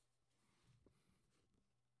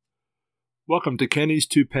Welcome to Kenney's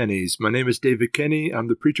Two Pennies. My name is David Kenney. I'm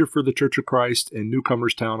the preacher for the Church of Christ in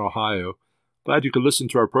Newcomerstown, Ohio. Glad you could listen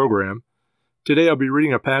to our program. Today I'll be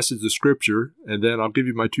reading a passage of Scripture, and then I'll give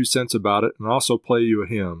you my 2 cents about it, and also play you a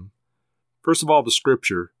hymn. First of all, the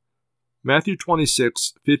Scripture. Matthew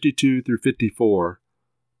 26, 52 through 54.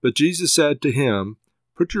 But Jesus said to him,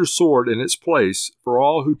 "Put your sword in its place, for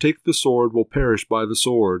all who take the sword will perish by the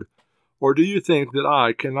sword. Or do you think that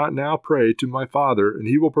I cannot now pray to my Father, and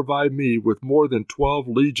he will provide me with more than 12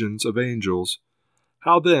 legions of angels?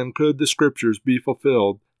 How then could the Scriptures be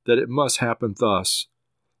fulfilled that it must happen thus?"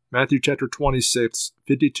 Matthew chapter 26,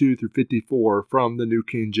 52 through 54 from the New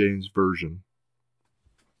King James Version.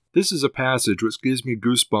 This is a passage which gives me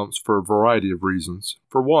goosebumps for a variety of reasons.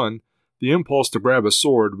 For one, the impulse to grab a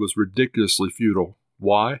sword was ridiculously futile.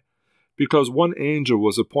 Why? Because one angel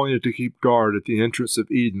was appointed to keep guard at the entrance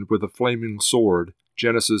of Eden with a flaming sword,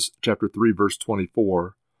 Genesis chapter 3, verse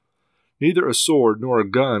 24. Neither a sword nor a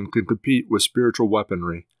gun can compete with spiritual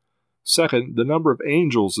weaponry. Second, the number of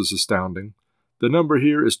angels is astounding. The number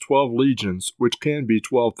here is 12 legions, which can be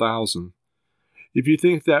 12,000. If you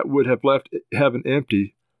think that would have left heaven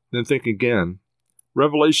empty, then think again.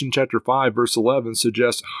 Revelation chapter 5, verse 11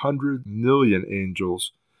 suggests 100 million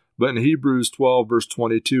angels. But in Hebrews 12, verse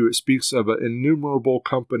 22, it speaks of an innumerable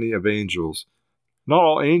company of angels. Not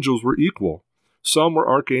all angels were equal. Some were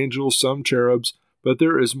archangels, some cherubs, but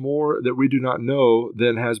there is more that we do not know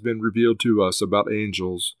than has been revealed to us about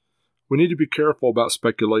angels. We need to be careful about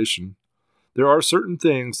speculation. There are certain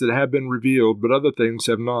things that have been revealed, but other things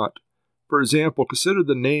have not. For example, consider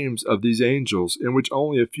the names of these angels, in which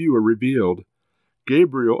only a few are revealed.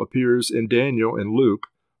 Gabriel appears in Daniel and Luke.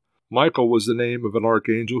 Michael was the name of an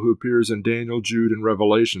archangel who appears in Daniel, Jude, and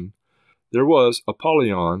Revelation. There was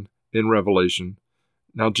Apollyon in Revelation.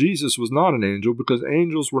 Now Jesus was not an angel because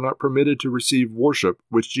angels were not permitted to receive worship,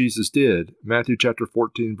 which Jesus did, Matthew chapter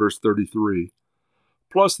 14, verse 33.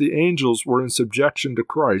 Plus the angels were in subjection to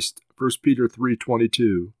Christ, 1 Peter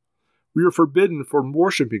 3:22. We are forbidden from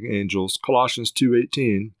worshiping angels, Colossians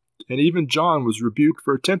 2:18, and even John was rebuked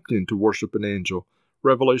for attempting to worship an angel,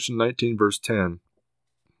 Revelation 19, verse 10.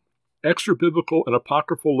 Extra-biblical and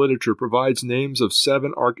apocryphal literature provides names of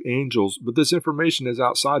 7 archangels, but this information is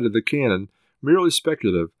outside of the canon, merely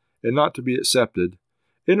speculative, and not to be accepted.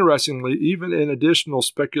 Interestingly, even in additional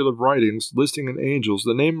speculative writings listing an angels,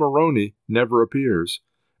 the name Moroni never appears.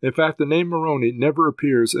 In fact, the name Moroni never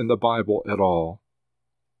appears in the Bible at all.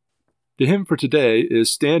 The hymn for today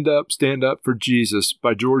is Stand Up for Jesus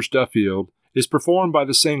by George Duffield. Is performed by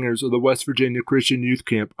the singers of the West Virginia Christian Youth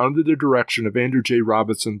Camp under the direction of Andrew J.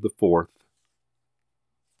 Robison IV.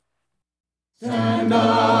 Stand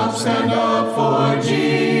up for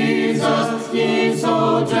Jesus, ye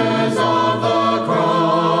soldiers of the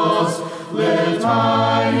cross. Lift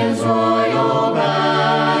high his royal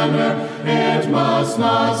banner, it must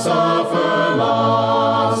not suffer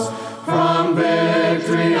loss. From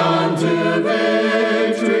victory unto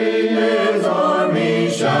victory, his army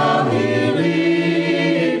shall he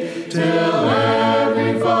till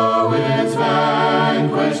every foe is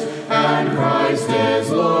vanquished, and Christ is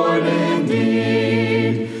Lord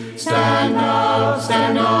indeed. Stand up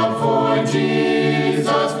for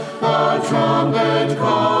Jesus, the trumpet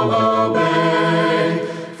call obey.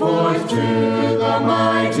 Forth to the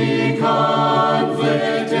mighty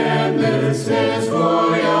conflict in this his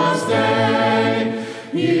glorious day.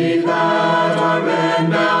 Ye that are men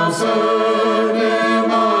now serve him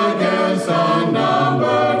against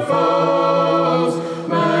unnumbered foes.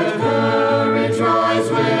 Let courage rise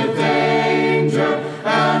with danger,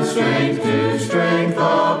 and strength to strength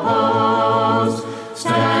oppose.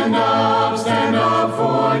 Stand up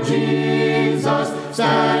for Jesus,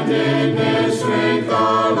 stand in his strength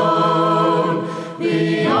alone.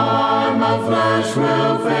 The arm of flesh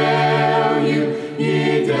will fail you,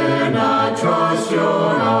 ye dare not trust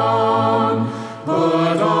your own.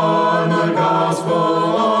 Put on the gospel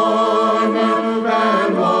armor,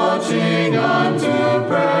 and watching unto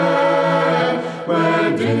prayer,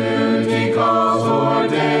 where duty calls or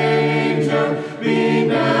danger, be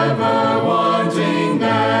never wanting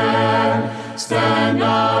there. Stand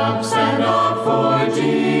up for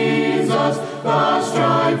Jesus, the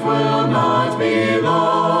strife will not be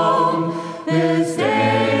long. This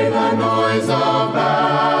day the noise of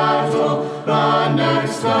battle, the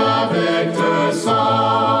next the victor's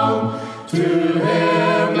song. To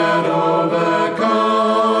him that overcometh,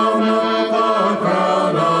 the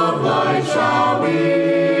crown of life shall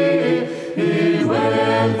be. He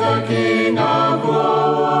with the King of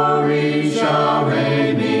glory shall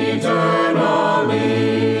reign eternally.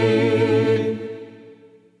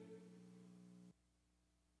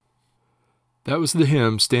 That was the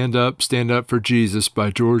hymn Stand Up for Jesus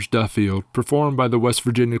by George Duffield, performed by the West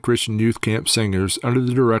Virginia Christian Youth Camp Singers under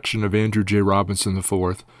the direction of Andrew J. Robison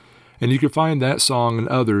IV. And you can find that song and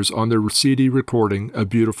others on their CD recording, A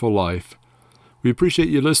Beautiful Life. We appreciate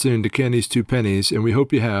you listening to Kenney's Two Pennies, and we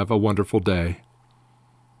hope you have a wonderful day.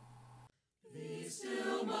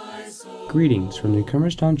 Greetings from the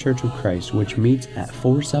Cumberstown Church of Christ, which meets at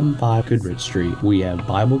 475 Goodrich Street. We have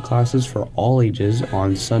Bible classes for all ages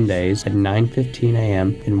on Sundays at 9:15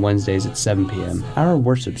 a.m. and Wednesdays at 7 p.m. Our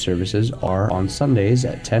worship services are on Sundays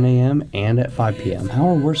at 10 a.m. and at 5 p.m.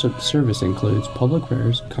 Our worship service includes public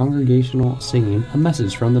prayers, congregational singing, a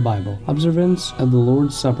message from the Bible, observance of the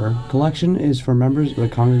Lord's Supper. Collection is for members of the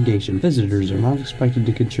congregation. Visitors are not expected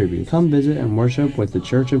to contribute. Come visit and worship with the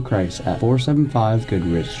Church of Christ at 475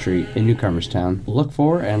 Goodrich Street in New Cumberstown. Look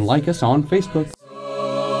for and like us on Facebook.